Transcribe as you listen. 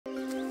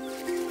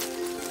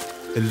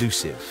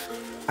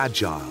Elusive,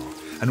 agile,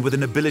 and with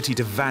an ability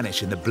to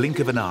vanish in the blink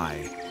of an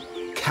eye,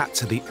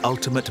 cats are the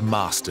ultimate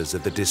masters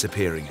of the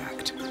disappearing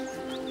act.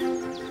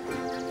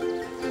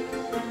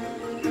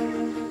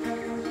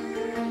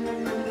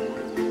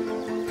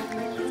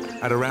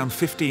 At around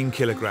 15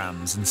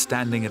 kilograms and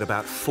standing at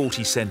about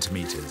 40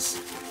 centimeters,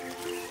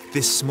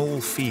 this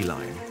small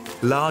feline,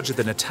 larger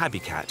than a tabby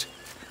cat,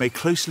 may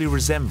closely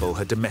resemble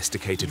her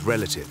domesticated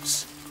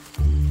relatives.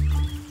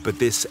 But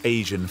this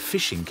Asian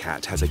fishing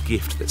cat has a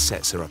gift that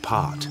sets her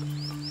apart.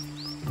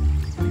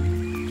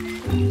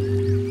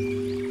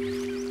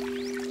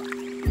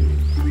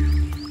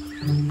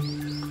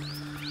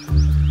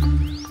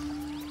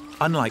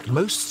 Unlike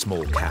most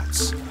small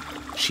cats,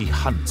 she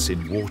hunts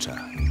in water.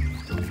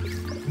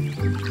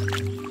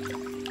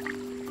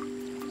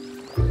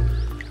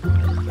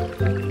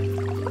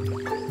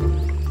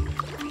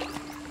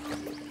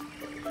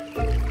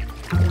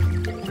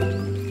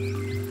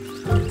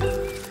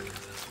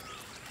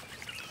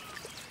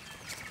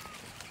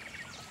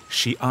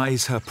 She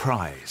eyes her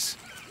prize,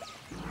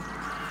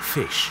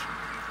 fish.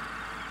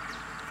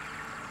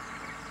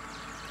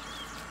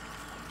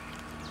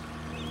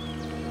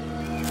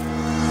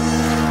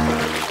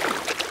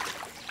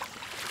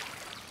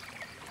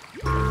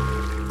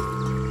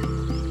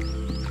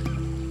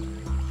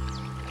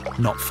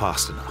 Not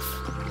fast enough.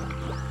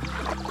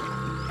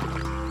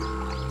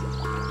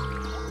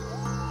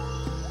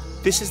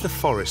 This is the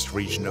forest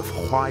region of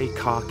Hwai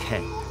Kha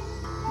Keng.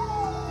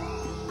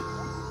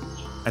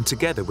 And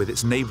together with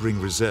its neighbouring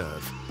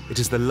reserve, it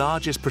is the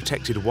largest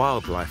protected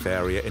wildlife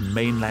area in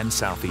mainland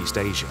Southeast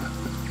Asia.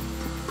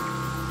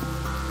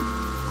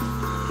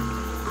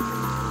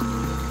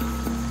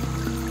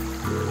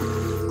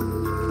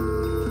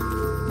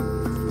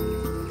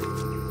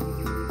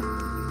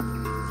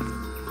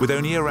 With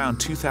only around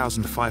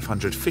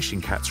 2,500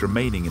 fishing cats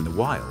remaining in the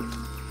wild,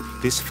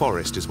 this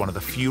forest is one of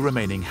the few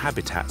remaining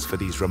habitats for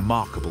these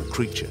remarkable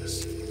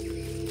creatures.